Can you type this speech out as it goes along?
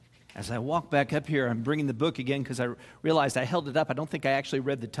As I walk back up here, I'm bringing the book again because I realized I held it up. I don't think I actually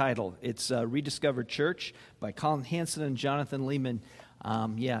read the title. It's Rediscovered Church by Colin Hansen and Jonathan Lehman.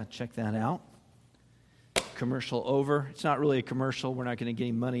 Check that out. Commercial over. It's not really a commercial. We're not going to get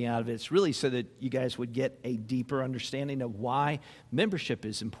any money out of it. It's really so that you guys would get a deeper understanding of why membership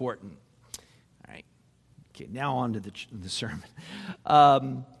is important. All right. Okay, now on to the sermon.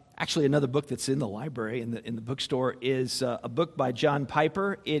 Actually, another book that's in the library, in the bookstore, is a book by John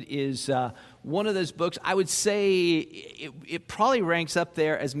Piper. It is one of those books, I would say it probably ranks up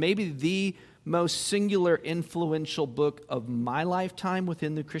there as maybe the most singular, influential book of my lifetime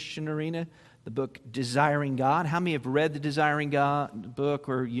within the Christian arena, the book Desiring God. How many have read the Desiring God book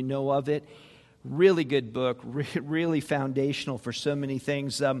or you know of it? Really good book, really foundational for so many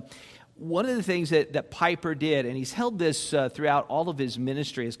things. One of the things that Piper did, and he's held this throughout all of his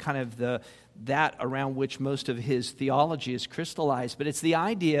ministry, is kind of that around which most of his theology is crystallized. But it's the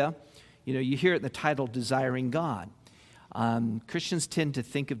idea, you hear it in the title, Desiring God. Christians tend to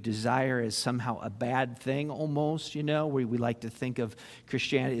think of desire as somehow a bad thing almost, where we like to think of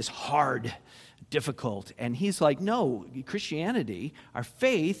Christianity as hard, difficult. And he's like, no, Christianity, our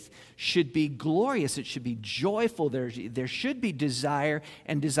faith should be glorious. It should be joyful. There should be desire,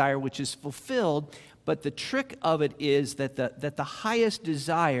 and desire which is fulfilled. But the trick of it is that the highest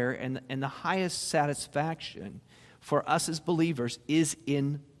desire and the highest satisfaction for us as believers is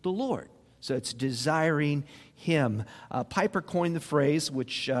in the Lord. So it's desiring Him. Piper coined the phrase,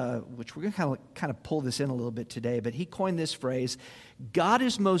 which we're going to kind of pull this in a little bit today, but he coined this phrase, God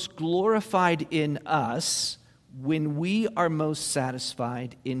is most glorified in us when we are most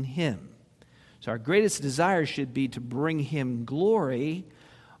satisfied in Him. So our greatest desire should be to bring Him glory,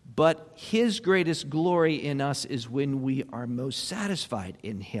 but His greatest glory in us is when we are most satisfied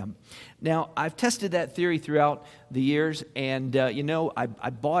in Him. Now, I've tested that theory throughout the years, and, I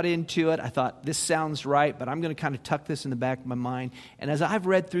bought into it. I thought, this sounds right, but I'm going to kind of tuck this in the back of my mind. And as I've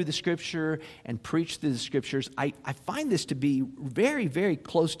read through the Scripture and preached through the Scriptures, I find this to be very, very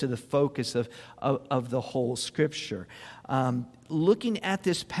close to the focus of the whole Scripture. Looking at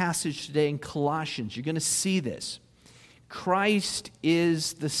this passage today in Colossians, you're going to see this. Christ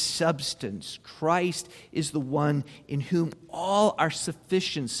is the substance. Christ is the one in whom all our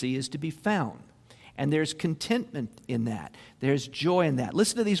sufficiency is to be found. And there's contentment in that. There's joy in that.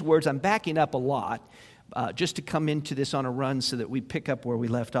 Listen to these words. I'm backing up a lot just to come into this on a run so that we pick up where we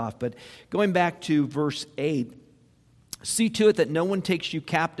left off. But going back to verse 8, see to it that no one takes you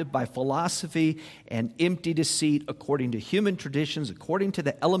captive by philosophy and empty deceit according to human traditions, according to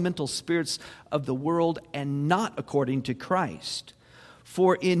the elemental spirits of the world, and not according to Christ.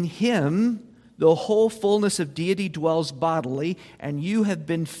 For in Him the whole fullness of deity dwells bodily, and you have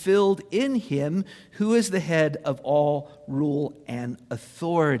been filled in Him, who is the head of all rule and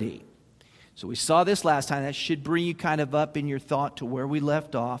authority. So we saw this last time. That should bring you kind of up in your thought to where we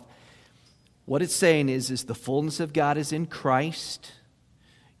left off. What it's saying is the fullness of God is in Christ.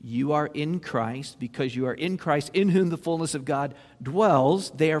 You are in Christ because you are in Christ, in whom the fullness of God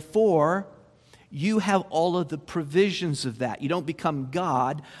dwells. Therefore, you have all of the provisions of that. You don't become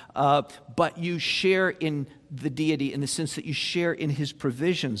God, but you share in the deity in the sense that you share in His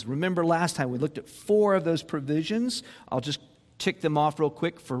provisions. Remember last time we looked at 4 of those provisions. I'll just tick them off real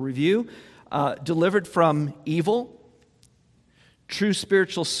quick for review. Delivered from evil. True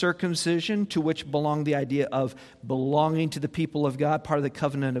spiritual circumcision, to which belong the idea of belonging to the people of God, part of the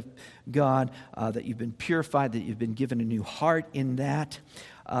covenant of God, that you've been purified, that you've been given a new heart in that.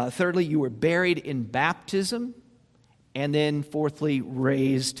 Thirdly, you were buried in baptism. And then fourthly,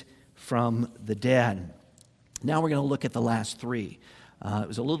 raised from the dead. Now we're going to look at the last 3. It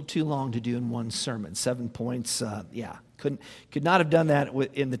was a little too long to do in one sermon. 7 points, could not have done that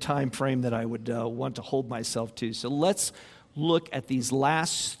in the time frame that I would want to hold myself to. So let's look at these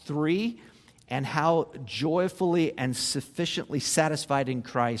last 3 and how joyfully and sufficiently satisfied in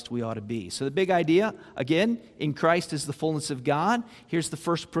Christ we ought to be. So the big idea, again, in Christ is the fullness of God. Here's the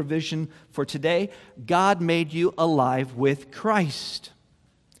first provision for today. God made you alive with Christ.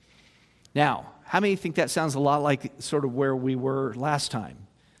 Now, how many think that sounds a lot like sort of where we were last time?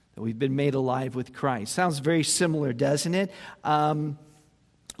 That we've been made alive with Christ. Sounds very similar, doesn't it?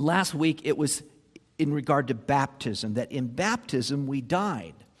 Last week it was in regard to baptism, that in baptism we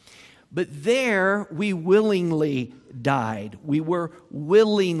died. But there we willingly died. We were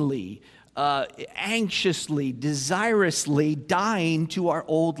willingly, anxiously, desirously dying to our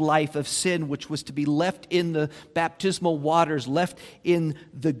old life of sin, which was to be left in the baptismal waters, left in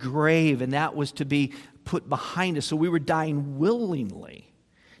the grave, and that was to be put behind us. So we were dying willingly.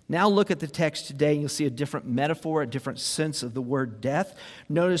 Now look at the text today, and you'll see a different metaphor, a different sense of the word death.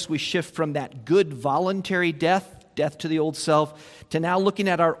 Notice we shift from that good voluntary death to the old self, to now looking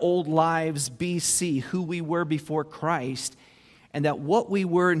at our old lives, BC, who we were before Christ, and that what we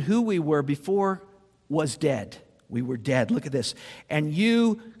were and who we were before was dead. We were dead. Look at this. And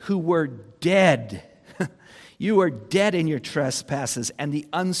you who were dead, you were dead in your trespasses and the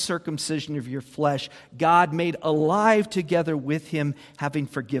uncircumcision of your flesh, God made alive together with him, having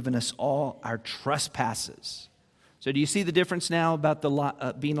forgiven us all our trespasses. So do you see the difference now about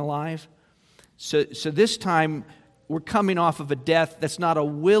the being alive? So this time we're coming off of a death that's not a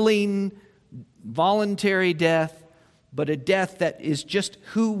willing, voluntary death, but a death that is just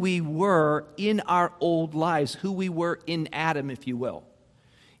who we were in our old lives, who we were in Adam, if you will.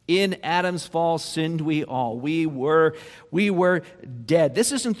 In Adam's fall sinned we all. We were dead.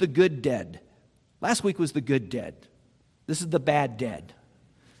 This isn't the good dead. Last week was the good dead. This is the bad dead.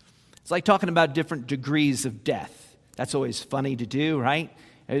 It's like talking about different degrees of death. That's always funny to do, right?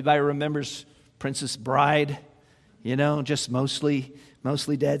 Everybody remembers Princess Bride, just mostly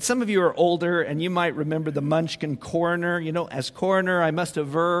dead. Some of you are older, and you might remember the Munchkin coroner. As coroner, I must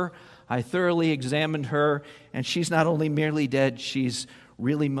aver, I thoroughly examined her, and she's not only merely dead, she's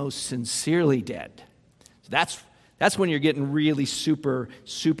really most sincerely dead. So that's when you're getting really super,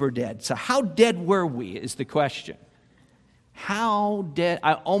 super dead. So how dead were we is the question. How dead?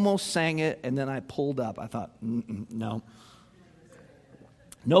 I almost sang it, and then I pulled up. I thought, no.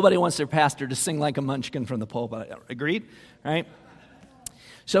 Nobody wants their pastor to sing like a munchkin from the pulpit. Agreed? Right?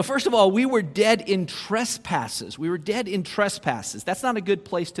 So first of all, we were dead in trespasses. We were dead in trespasses. That's not a good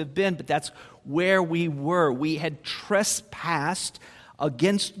place to have been, but that's where we were. We had trespassed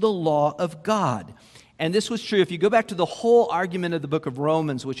against the law of God. And this was true. If you go back to the whole argument of the book of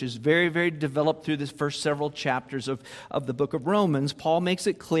Romans, which is very, very developed through the first several chapters of the book of Romans, Paul makes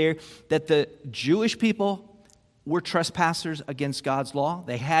it clear that the Jewish people were trespassers against God's law.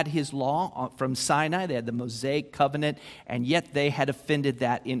 They had his law from Sinai. They had the Mosaic covenant, and yet they had offended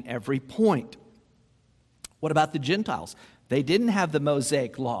that in every point. What about the Gentiles? They didn't have the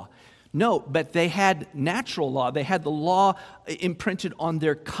Mosaic law. No, but they had natural law. They had the law imprinted on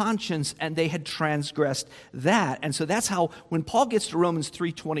their conscience, and they had transgressed that. And so that's how, when Paul gets to Romans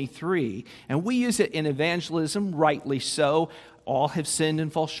 3:23, and we use it in evangelism, rightly so, all have sinned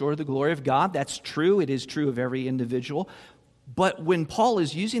and fall short of the glory of God. That's true. It is true of every individual. But when Paul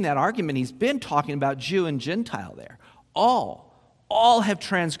is using that argument, he's been talking about Jew and Gentile there. All have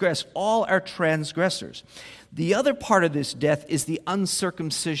transgressed. All are transgressors. The other part of this death is the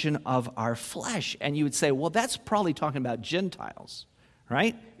uncircumcision of our flesh. And you would say, well, that's probably talking about Gentiles,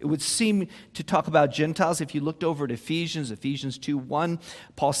 right? It would seem to talk about Gentiles. If you looked over at Ephesians 2:1,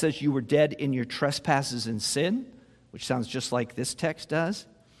 Paul says you were dead in your trespasses and sin, which sounds just like this text does.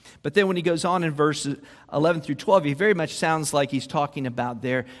 But then when he goes on in verses 11 through 12, he very much sounds like he's talking about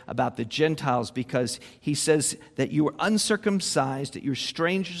the Gentiles, because he says that you were uncircumcised, that you're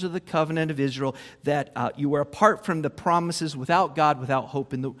strangers of the covenant of Israel, that you were apart from the promises, without God, without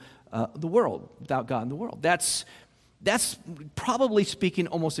hope in the world, without God in the world. That's probably speaking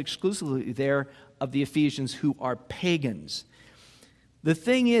almost exclusively there of the Ephesians who are pagans. The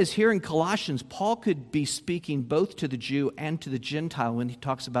thing is, here in Colossians, Paul could be speaking both to the Jew and to the Gentile when he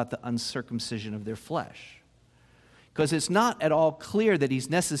talks about the uncircumcision of their flesh. Because it's not at all clear that he's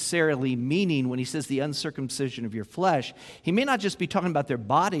necessarily meaning, when he says the uncircumcision of your flesh, he may not just be talking about their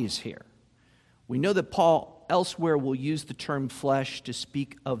bodies here. We know that Paul elsewhere will use the term flesh to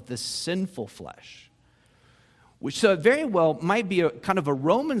speak of the sinful flesh. Which so very well might be a kind of a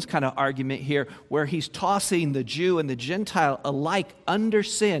Romans kind of argument here, where he's tossing the Jew and the Gentile alike under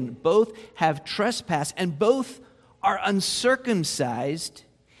sin. Both have trespassed, and both are uncircumcised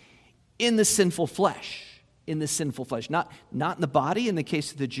in the sinful flesh. In the sinful flesh. Not in the body in the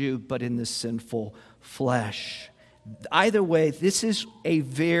case of the Jew, but in the sinful flesh. Either way, this is a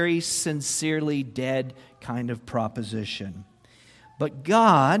very sincerely dead kind of proposition. But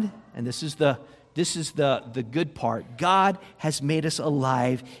God, and this is the good part, God has made us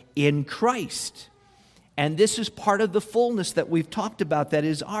alive in Christ. And this is part of the fullness that we've talked about that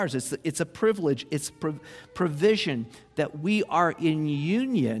is ours. It's a privilege, it's provision that we are in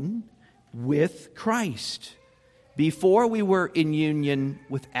union with Christ. Before we were in union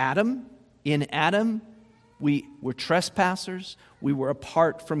with Adam, in Adam we were trespassers, we were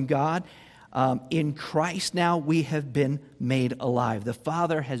apart from God. In Christ now we have been made alive. The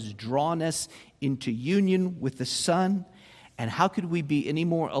Father has drawn us into union with the Son. And how could we be any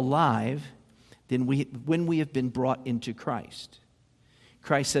more alive than when we have been brought into Christ?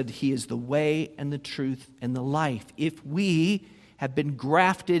 Christ said he is the way and the truth and the life. If we have been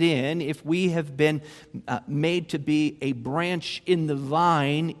grafted in, if we have been made to be a branch in the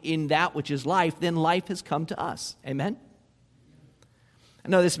vine in that which is life, then life has come to us. Amen? I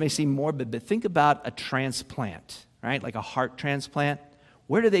know this may seem morbid, but think about a transplant, right? Like a heart transplant.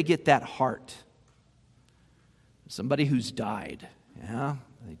 Where do they get that heart? Somebody who's died. Yeah?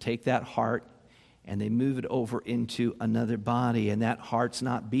 They take that heart and they move it over into another body, and that heart's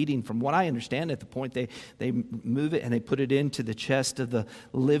not beating. From what I understand, at the point they move it and they put it into the chest of the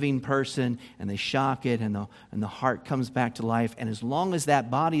living person, and they shock it, and the heart comes back to life. And as long as that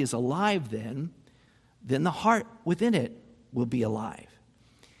body is alive, then the heart within it will be alive.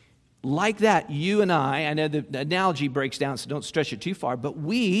 Like that, you and I know the analogy breaks down, so don't stretch it too far, but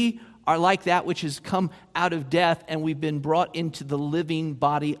we are like that which has come out of death, and we've been brought into the living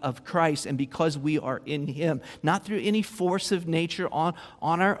body of Christ. And because we are in Him, not through any force of nature on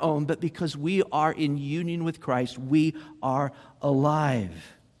our own, but because we are in union with Christ, we are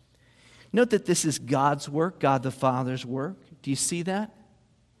alive. Note that this is God's work, God the Father's work. Do you see that?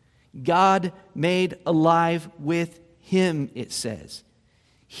 God made alive with Him, it says.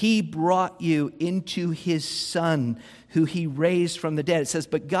 He brought you into His Son, who He raised from the dead. It says,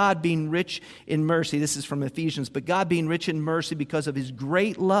 but God being rich in mercy, this is from Ephesians, but God being rich in mercy because of His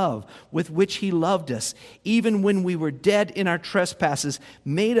great love with which He loved us, even when we were dead in our trespasses,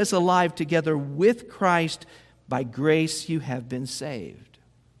 made us alive together with Christ. By grace you have been saved.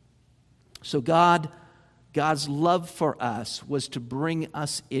 So God's love for us was to bring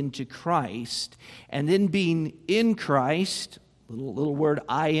us into Christ, and then being in Christ, little word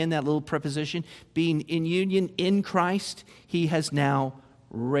I in, that little preposition, being in union in Christ, He has now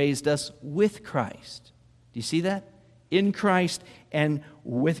raised us with Christ. Do you see that? In Christ and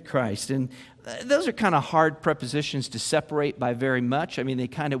with Christ. And those are kind of hard prepositions to separate by very much. I mean, they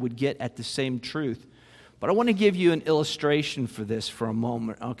kind of would get at the same truth. But I want to give you an illustration for this for a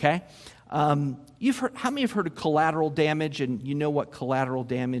moment, okay? How many have heard of collateral damage, and you know what collateral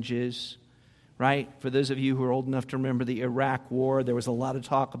damage is? Right? For those of you who are old enough to remember the Iraq War, there was a lot of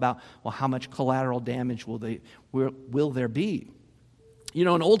talk about, well, how much collateral damage will there be? You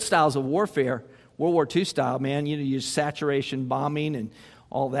know, in old styles of warfare, World War II style, man, you use saturation bombing and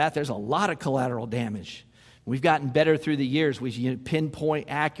all that. There's a lot of collateral damage. We've gotten better through the years. We pinpoint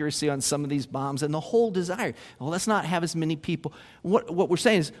accuracy on some of these bombs, and the whole desire, well, let's not have as many people. What we're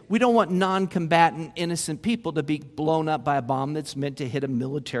saying is we don't want non-combatant, innocent people to be blown up by a bomb that's meant to hit a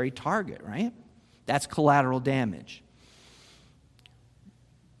military target, right? That's collateral damage.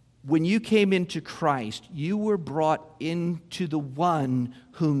 When you came into Christ, you were brought into the one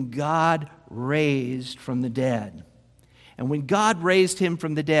whom God raised from the dead. And when God raised Him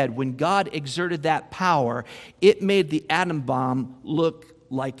from the dead, when God exerted that power, it made the atom bomb look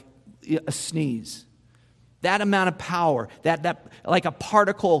like a sneeze. That amount of power, that like a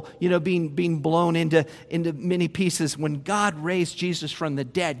particle, being blown into many pieces. When God raised Jesus from the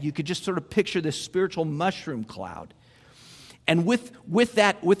dead, you could just sort of picture this spiritual mushroom cloud. And with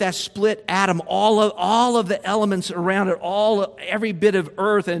that split atom, all of the elements around it, every bit of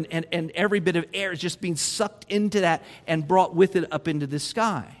earth and every bit of air is just being sucked into that and brought with it up into the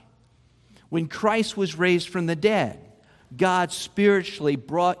sky. When Christ was raised from the dead, God spiritually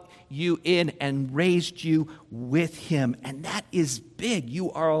brought you in and raised you with Him. And that is big.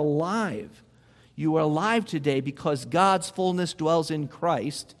 You are alive. You are alive today because God's fullness dwells in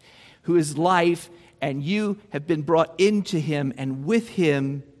Christ, who is life, and you have been brought into Him, and with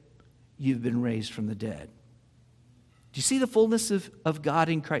Him you've been raised from the dead. Do you see the fullness of God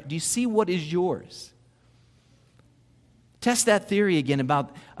in Christ? Do you see what is yours? Test that theory again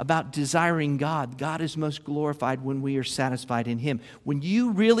about desiring God. God is most glorified when we are satisfied in Him. When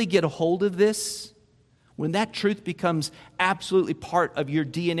you really get a hold of this, when that truth becomes absolutely part of your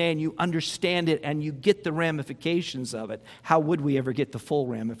DNA and you understand it and you get the ramifications of it, how would we ever get the full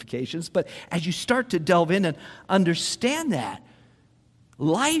ramifications? But as you start to delve in and understand that,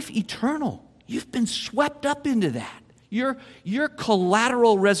 life eternal, you've been swept up into that. Your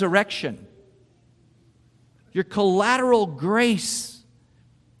collateral resurrection, your collateral grace,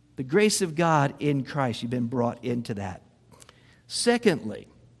 the grace of God in Christ, you've been brought into that. Secondly,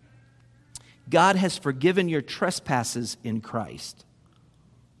 God has forgiven your trespasses in Christ.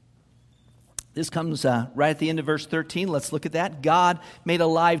 This comes right at the end of verse 13. Let's look at that. God made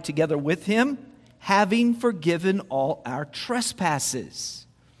alive together with Him, having forgiven all our trespasses.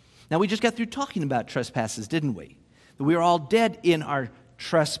 Now, we just got through talking about trespasses, didn't we? That we are all dead in our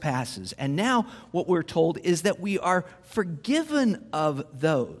trespasses. And now what we're told is that we are forgiven of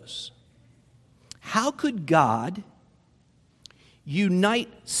those. How could God unite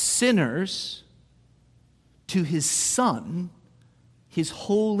sinners to His Son his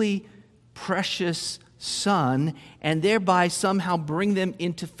holy, precious Son, and thereby somehow bring them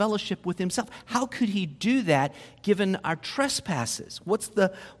into fellowship with himself. How could he do that given our trespasses? What's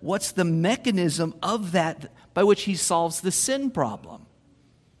the mechanism of that by which he solves the sin problem?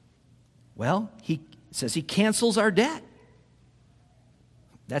 Well, he says he cancels our debt.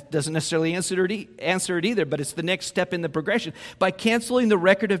 That doesn't necessarily answer it either, but it's the next step in the progression. By canceling the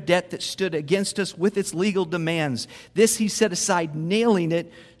record of debt that stood against us with its legal demands, this he set aside, nailing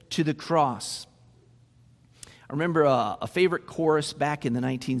it to the cross. I remember a favorite chorus back in the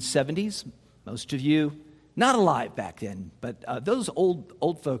 1970s. Most of you, not alive back then, but those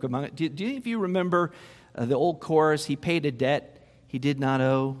old folk among it. Do any of you remember the old chorus, he paid a debt he did not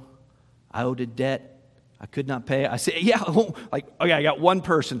owe, I owed a debt I could not pay? I say, yeah, okay, I got one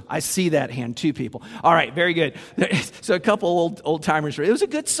person. I see that hand, two people. All right, very good. So a couple old timers. It was a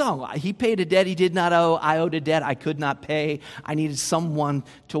good song. He paid a debt he did not owe. I owed a debt I could not pay. I needed someone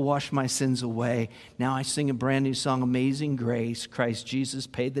to wash my sins away. Now I sing a brand new song, Amazing Grace. Christ Jesus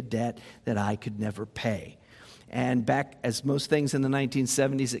paid the debt that I could never pay. And back, as most things in the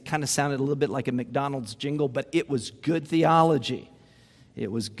 1970s, it kind of sounded a little bit like a McDonald's jingle, but it was good theology.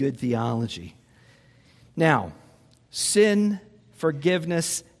 It was good theology. Now, sin,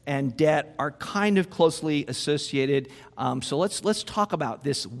 forgiveness, and debt are kind of closely associated. So let's talk about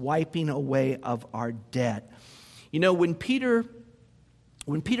this wiping away of our debt. You know, when Peter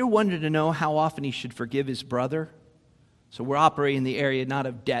wanted to know how often he should forgive his brother, so we're operating in the area not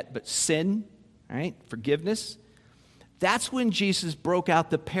of debt, but sin, right? Forgiveness. That's when Jesus broke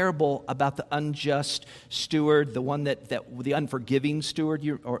out the parable about the unjust steward, the one that the unforgiving steward.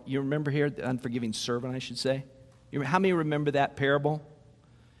 You remember here, the unforgiving servant, I should say. How many remember that parable?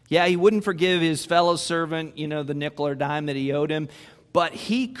 Yeah, he wouldn't forgive his fellow servant, the nickel or dime that he owed him, but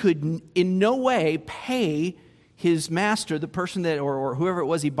he could in no way pay his master, the person that or whoever it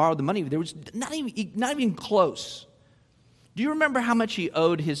was he borrowed the money. There was not even close. Do you remember how much he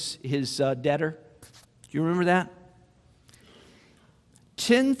owed his debtor? Do you remember that?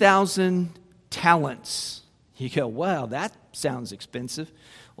 10,000 talents. You go, wow, that sounds expensive.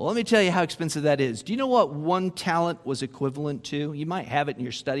 Well, let me tell you how expensive that is. Do you know what one talent was equivalent to? You might have it in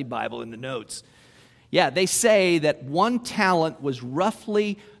your study Bible in the notes. Yeah, they say that one talent was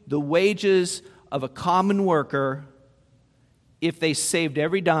roughly the wages of a common worker if they saved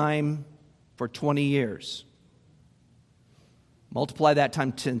every dime for 20 years. Multiply that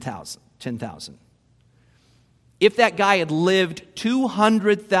times 10,000. If that guy had lived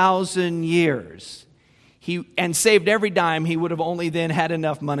 200,000 years and saved every dime, he would have only then had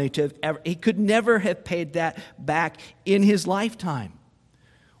enough money he could never have paid that back in his lifetime.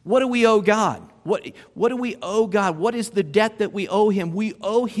 What do we owe God? What do we owe God? What is the debt that we owe him? We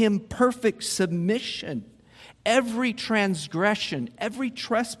owe him perfect submission. Every transgression, every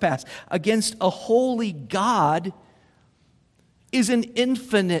trespass against a holy God is an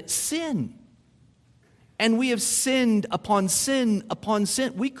infinite sin. And we have sinned upon sin upon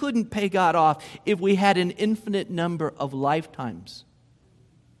sin. We couldn't pay God off if we had an infinite number of lifetimes.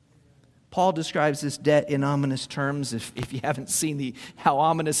 Paul describes this debt in ominous terms. If you haven't seen how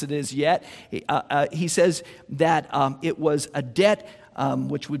ominous it is yet, he says that it was a debt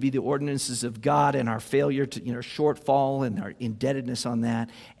which would be the ordinances of God and our failure to, shortfall and our indebtedness on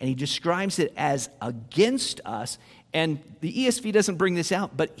that. And he describes it as against us. And the ESV doesn't bring this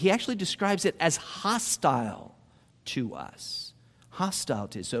out, but he actually describes it as hostile to us. Hostile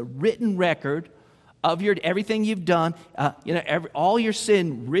to us. So a written record of everything you've done, all your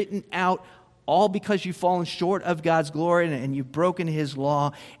sin written out, all because you've fallen short of God's glory and you've broken his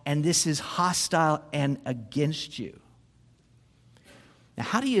law, and this is hostile and against you. Now,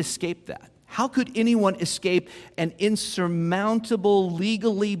 how do you escape that? How could anyone escape an insurmountable,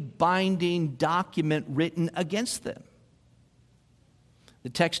 legally binding document written against them? The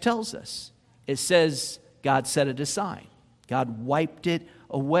text tells us. It says God set it aside. God wiped it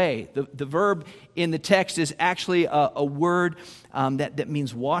away. The verb in the text is actually a word that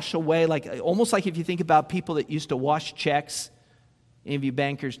means wash away, almost like if you think about people that used to wash checks. Any of you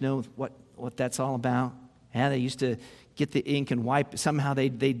bankers know what that's all about? Yeah, they used to get the ink and wipe. Somehow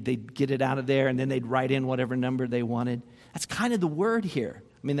they'd get it out of there, and then they'd write in whatever number they wanted. That's kind of the word here.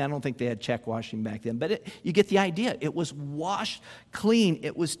 I mean, I don't think they had check washing back then, but you get the idea. It was washed clean.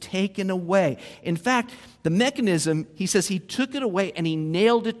 It was taken away. In fact, the mechanism, he says he took it away and he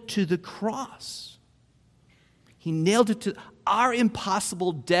nailed it to the cross. He nailed it to our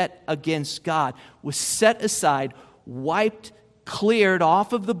impossible debt against God was set aside, wiped, cleared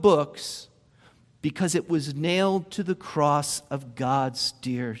off of the books, because it was nailed to the cross of God's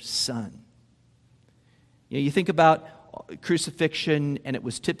dear Son. You think about crucifixion, and it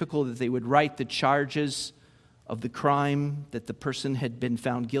was typical that they would write the charges of the crime that the person had been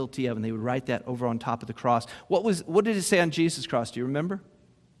found guilty of, and they would write that over on top of the cross. What did it say on Jesus' cross? Do you remember?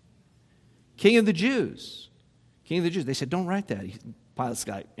 King of the Jews. King of the Jews. They said, don't write that. Pilate's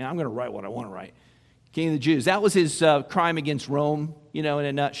guy, I'm going to write what I want to write. King of the Jews. That was his crime against Rome, in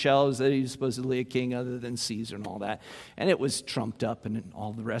a nutshell, is that he was supposedly a king other than Caesar and all that. And it was trumped up and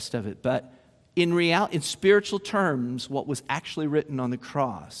all the rest of it. But in spiritual terms, what was actually written on the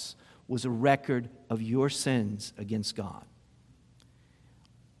cross was a record of your sins against God.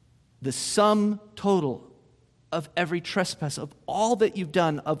 The sum total of every trespass, of all that you've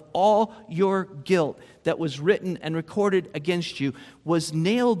done, of all your guilt that was written and recorded against you, was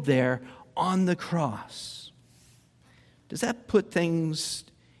nailed there on the cross. Does that put things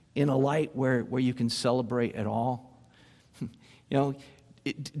in a light where you can celebrate at all?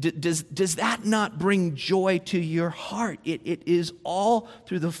 Does that not bring joy to your heart? It is all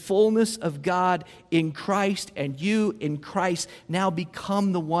through the fullness of God in Christ, and you in Christ now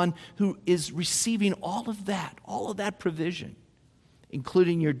become the one who is receiving all of that provision,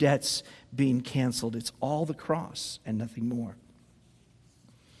 including your debts being canceled. It's all the cross and nothing more.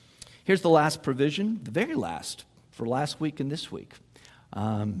 Here's the last provision, the very last, for last week and this week.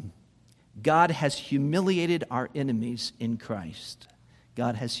 God has humiliated our enemies in Christ.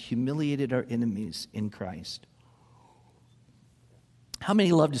 God has humiliated our enemies in Christ. How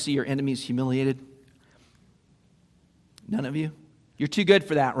many love to see your enemies humiliated? None of you? You're too good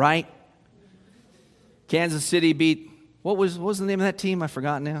for that, right? Kansas City beat, what was the name of that team? I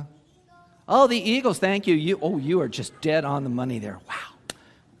forgot now. Oh, the Eagles, thank you. You are just dead on the money there. Wow.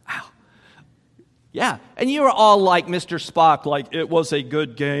 Yeah, and you were all like Mr. Spock, like it was a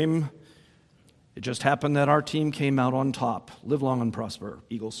good game. It just happened that our team came out on top. Live long and prosper,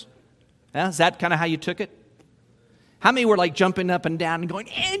 Eagles. Yeah, is that kind of how you took it? How many were like jumping up and down and going,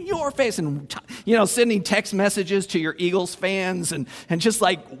 in your face, and sending text messages to your Eagles fans and just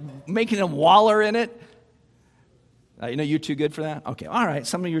like making them waller in it? You're too good for that? Okay, all right,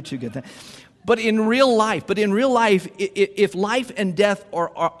 some of you are too good for that. But in real life, if life and death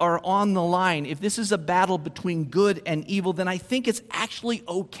are on the line, if this is a battle between good and evil, then I think it's actually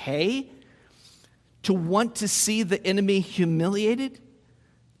okay to want to see the enemy humiliated,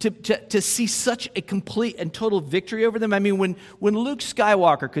 to see such a complete and total victory over them. I mean, when Luke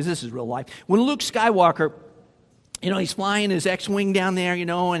Skywalker, because this is real life, when Luke Skywalker, he's flying his X-Wing down there,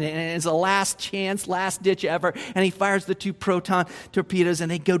 and it's a last chance, last ditch effort, and he fires the 2 proton torpedoes, and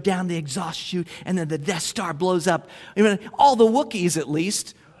they go down the exhaust chute, and then the Death Star blows up. All the Wookiees, at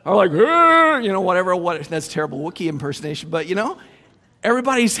least, are like, whatever, that's terrible Wookiee impersonation, but,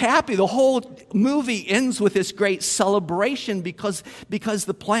 everybody's happy. The whole movie ends with this great celebration because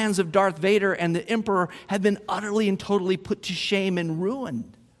the plans of Darth Vader and the Emperor have been utterly and totally put to shame and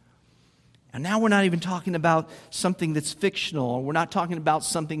ruined. And now we're not even talking about something that's fictional. We're not talking about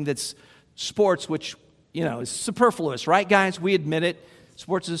something that's sports, which, is superfluous, right, guys? We admit it.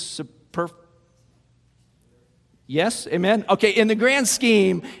 Sports is superfluous. Yes? Amen? Okay, in the grand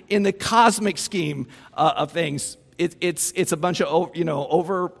scheme, in the cosmic scheme of things, it's a bunch of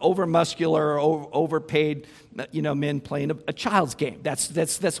over muscular, overpaid men playing a child's game.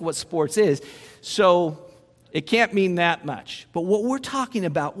 That's what sports is. So it can't mean that much. But what we're talking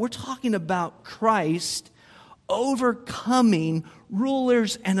about Christ overcoming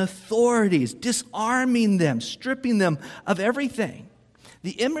rulers and authorities, disarming them, stripping them of everything.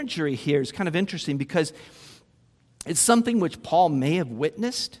 The imagery here is kind of interesting because it's something which Paul may have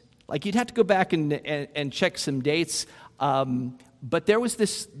witnessed. Like you'd have to go back and check some dates, but there was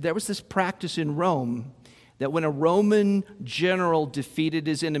this practice in Rome that when a Roman general defeated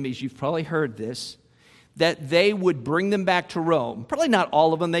his enemies, you've probably heard this, that they would bring them back to Rome. Probably not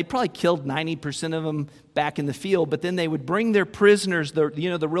all of them. They probably killed 90% of them back in the field, but then they would bring their prisoners, the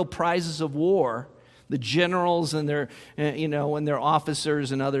real prizes of war, the generals and their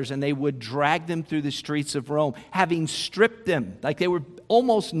officers and others, and they would drag them through the streets of Rome, having stripped them. Like they were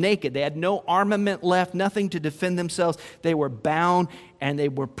almost naked. They had no armament left, nothing to defend themselves. They were bound, and they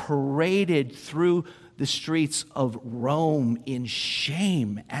were paraded through the streets of Rome in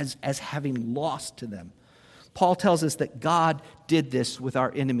shame as having lost to them. Paul tells us that God did this with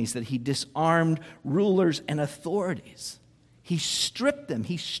our enemies, that he disarmed rulers and authorities. He stripped them.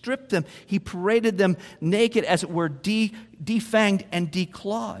 He paraded them naked, as it were, defanged and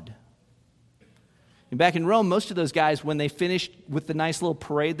declawed. And back in Rome, most of those guys, when they finished with the nice little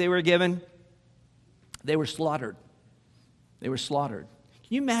parade they were given, they were slaughtered. Can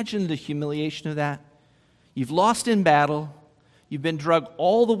you imagine the humiliation of that? You've lost in battle. You've been dragged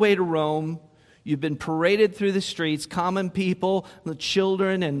all the way to Rome. You've been paraded through the streets. Common people, the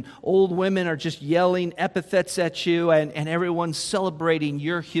children and old women are just yelling epithets at you, and everyone's celebrating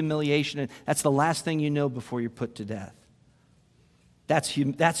your humiliation. And that's the last thing you know before you're put to death. That's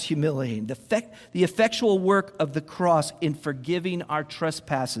humiliating. The effectual work of the cross in forgiving our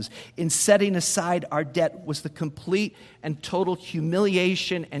trespasses, in setting aside our debt, was the complete and total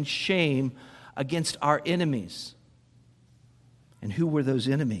humiliation and shame against our enemies. And who were those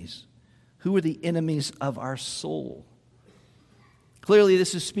enemies? Who are the enemies of our soul? Clearly,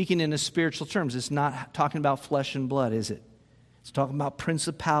 this is speaking in a spiritual terms. It's not talking about flesh and blood, is it? It's talking about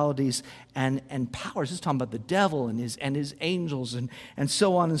principalities and powers. It's talking about the devil and his angels and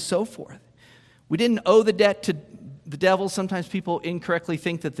so on and so forth. We didn't owe the debt to the devil. Sometimes people incorrectly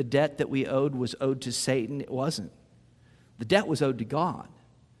think that the debt that we owed was owed to Satan. It wasn't. The debt was owed to God.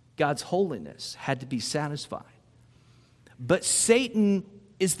 God's holiness had to be satisfied. But Satan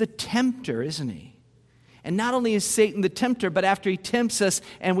is the tempter, isn't he? And not only is Satan the tempter, but after he tempts us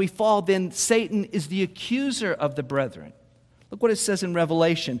and we fall, then Satan is the accuser of the brethren. Look what it says in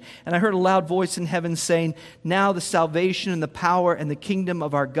Revelation. And I heard a loud voice in heaven saying, "Now the salvation and the power and the kingdom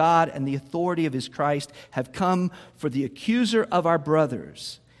of our God and the authority of his Christ have come, for the accuser of our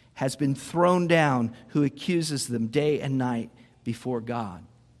brothers has been thrown down, who accuses them day and night before God."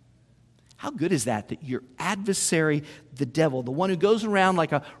 How good is that your adversary, the devil, the one who goes around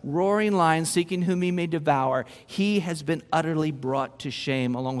like a roaring lion seeking whom he may devour, he has been utterly brought to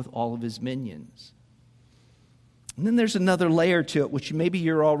shame along with all of his minions. And then there's another layer to it, which maybe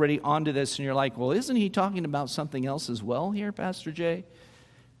you're already onto this and you're like, well, isn't he talking about something else as well here, Pastor Jay?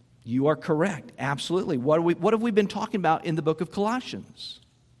 You are correct, absolutely. What have we been talking about in the book of Colossians?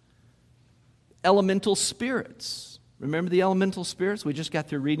 Elemental spirits. Remember the elemental spirits? We just got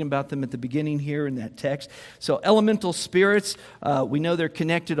through reading about them at the beginning here in that text. So elemental spirits, we know they're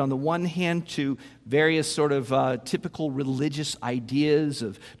connected on the one hand to various sort of typical religious ideas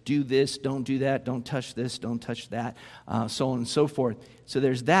of do this, don't do that, don't touch this, don't touch that, so on and so forth. So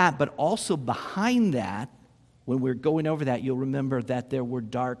there's that, but also behind that, when we're going over that, you'll remember that there were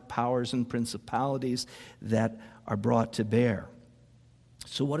dark powers and principalities that are brought to bear.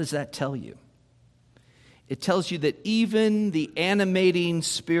 So what does that tell you? It tells you that even the animating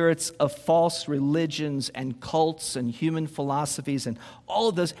spirits of false religions and cults and human philosophies and all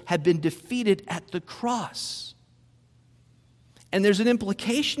of those have been defeated at the cross. And there's an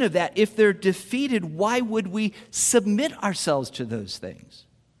implication of that. If they're defeated, why would we submit ourselves to those things?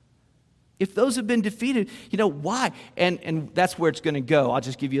 If those have been defeated, why? And that's where it's going to go. I'll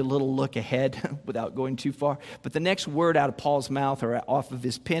just give you a little look ahead without going too far. But the next word out of Paul's mouth or off of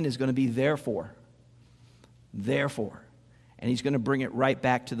his pen is going to be therefore. Therefore. And he's going to bring it right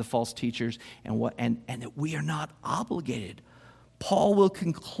back to the false teachers and that we are not obligated. Paul will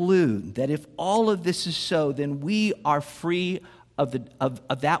conclude that if all of this is so, then we are free of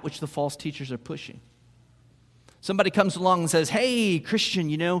that which the false teachers are pushing. Somebody comes along and says, "Hey, Christian,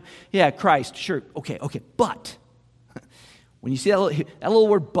 yeah, Christ, sure, okay, but." When you see that little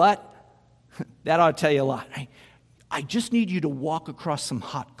word "but," that ought to tell you a lot. I just need you to walk across some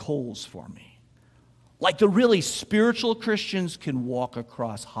hot coals for me. Like the really spiritual Christians can walk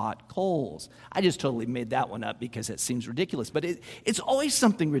across hot coals. I just totally made that one up because it seems ridiculous. But it's always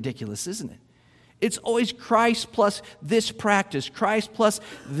something ridiculous, isn't it? It's always Christ plus this practice, Christ plus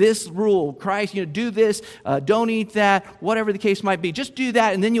this rule, Christ, do this, don't eat that, whatever the case might be. Just do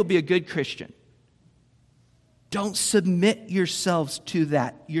that and then you'll be a good Christian. Don't submit yourselves to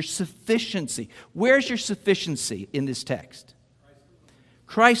that. Your sufficiency. Where's your sufficiency in this text?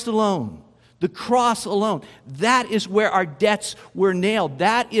 Christ alone. The cross alone. That is where our debts were nailed.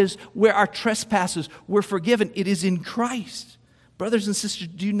 That is where our trespasses were forgiven. It is in Christ. Brothers and sisters,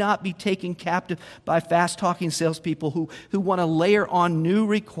 do not be taken captive by fast-talking salespeople who want to layer on new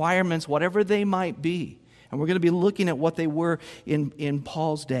requirements, whatever they might be. And we're going to be looking at what they were in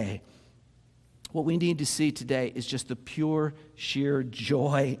Paul's day. What we need to see today is just the pure, sheer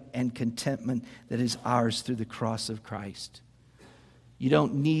joy and contentment that is ours through the cross of Christ. You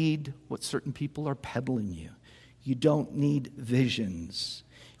don't need what certain people are peddling you. You don't need visions.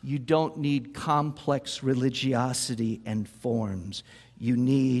 You don't need complex religiosity and forms. You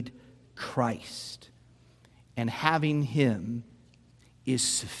need Christ. And having Him is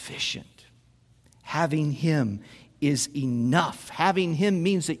sufficient. Having Him is enough. Having Him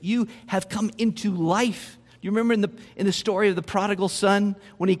means that you have come into life. You remember in the story of the prodigal son,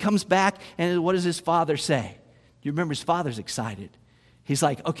 when he comes back, and what does his father say? You remember his father's excited. He's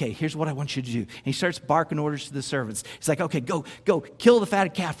like, okay, here's what I want you to do. And he starts barking orders to the servants. He's like, okay, go, kill the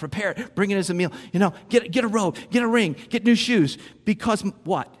fatted calf, prepare it, bring it as a meal. Get a robe, get a ring, get new shoes. Because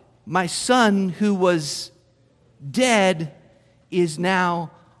what? my son who was dead is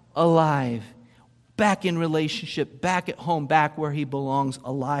now alive. Back in relationship, back at home, back where he belongs,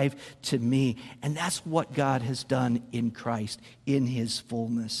 alive to me. And that's what God has done in Christ, in his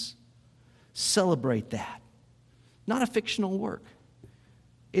fullness. Celebrate that. Not a fictional work.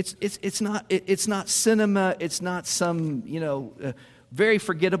 It's not cinema. It's not some, very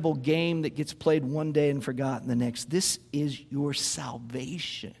forgettable game that gets played one day and forgotten the next. This is your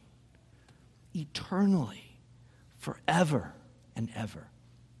salvation. Eternally. Forever and ever.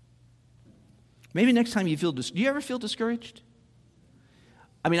 Maybe next time you feel do you ever feel discouraged?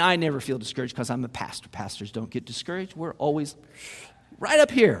 I mean, I never feel discouraged because I'm a pastor. Pastors don't get discouraged. We're always right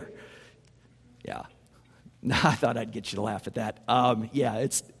up here. Yeah. No, I thought I'd get you to laugh at that. Yeah,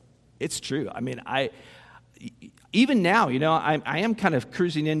 it's true. I mean, even now, I am kind of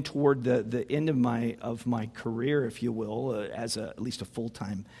cruising in toward the end of my career, if you will, as at least a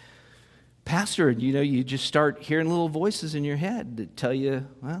full-time pastor. And you just start hearing little voices in your head that tell you,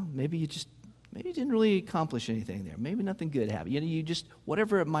 well, maybe you didn't really accomplish anything there. Maybe nothing good happened. You just,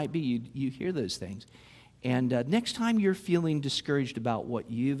 whatever it might be, you hear those things. And next time you're feeling discouraged about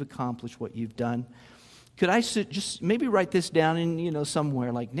what you've accomplished, what you've done, could I just maybe write this down in,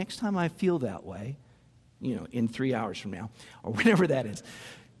 somewhere, like next time I feel that way, in 3 hours from now, or whenever that is,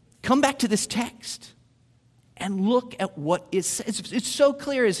 come back to this text and look at what it says. It's so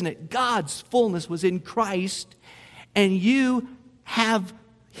clear, isn't it? God's fullness was in Christ, and you have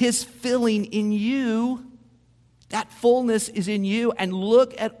his filling in you. That fullness is in you. And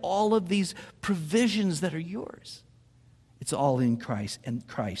look at all of these provisions that are yours. It's all in Christ, and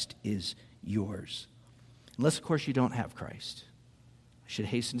Christ is yours. Unless, of course, you don't have Christ. I should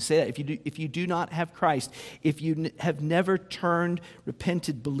hasten to say that. If you do not have Christ, if you have never turned,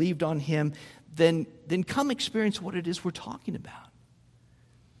 repented, believed on him, then come experience what it is we're talking about.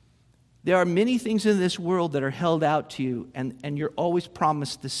 There are many things in this world that are held out to you, and you're always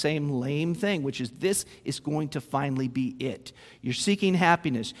promised the same lame thing, which is this is going to finally be it. You're seeking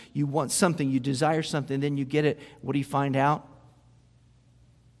happiness. You want something. You desire something. Then you get it. What do you find out?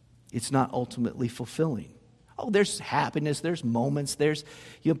 It's not ultimately fulfilling. Oh, there's happiness. There's moments. There's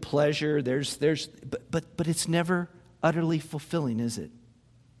pleasure. But it's never utterly fulfilling, is it?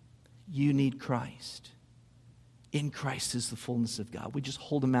 You need Christ. In Christ is the fullness of God. We just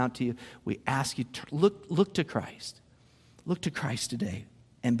hold him out to you. We ask you to look to Christ. Look to Christ today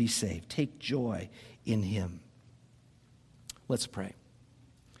and be saved. Take joy in him. Let's pray.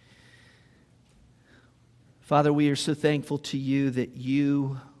 Father, we are so thankful to you that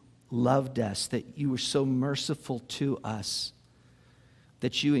you loved us, that you were so merciful to us,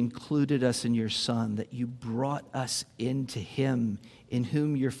 that you included us in your Son, that you brought us into him, in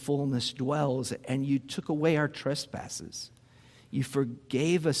whom your fullness dwells, and you took away our trespasses. You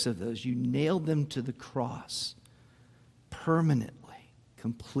forgave us of those. You nailed them to the cross permanently,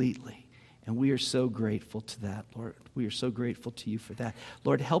 completely. And we are so grateful to that, Lord. We are so grateful to you for that.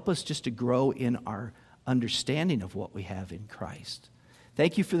 Lord, help us just to grow in our understanding of what we have in Christ.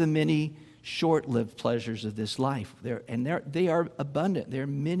 Thank you for the many short-lived pleasures of this life. They are abundant. They're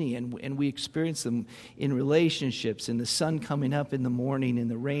many, and we experience them in relationships, in the sun coming up in the morning, in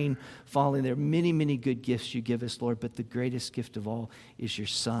the rain falling. There are many, many good gifts you give us, Lord, but the greatest gift of all is your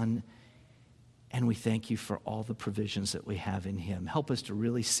Son, and we thank you for all the provisions that we have in him. Help us to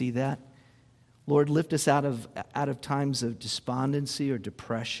really see that. Lord, lift us out of times of despondency or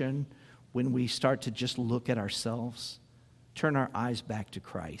depression when we start to just look at ourselves. Turn our eyes back to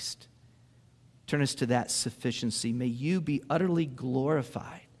Christ. Turn us to that sufficiency. May you be utterly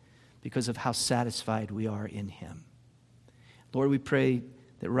glorified because of how satisfied we are in him. Lord, we pray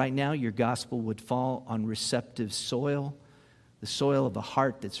that right now your gospel would fall on receptive soil, the soil of a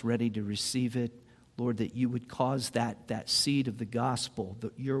heart that's ready to receive it. Lord, that you would cause that seed of the gospel,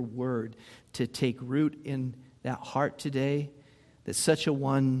 your word, to take root in that heart today, that such a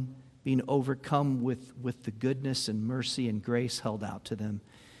one being overcome with the goodness and mercy and grace held out to them,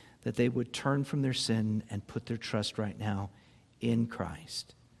 that they would turn from their sin and put their trust right now in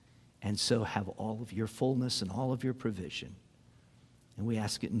Christ, and so have all of your fullness and all of your provision. And we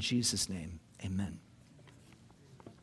ask it in Jesus' name. Amen.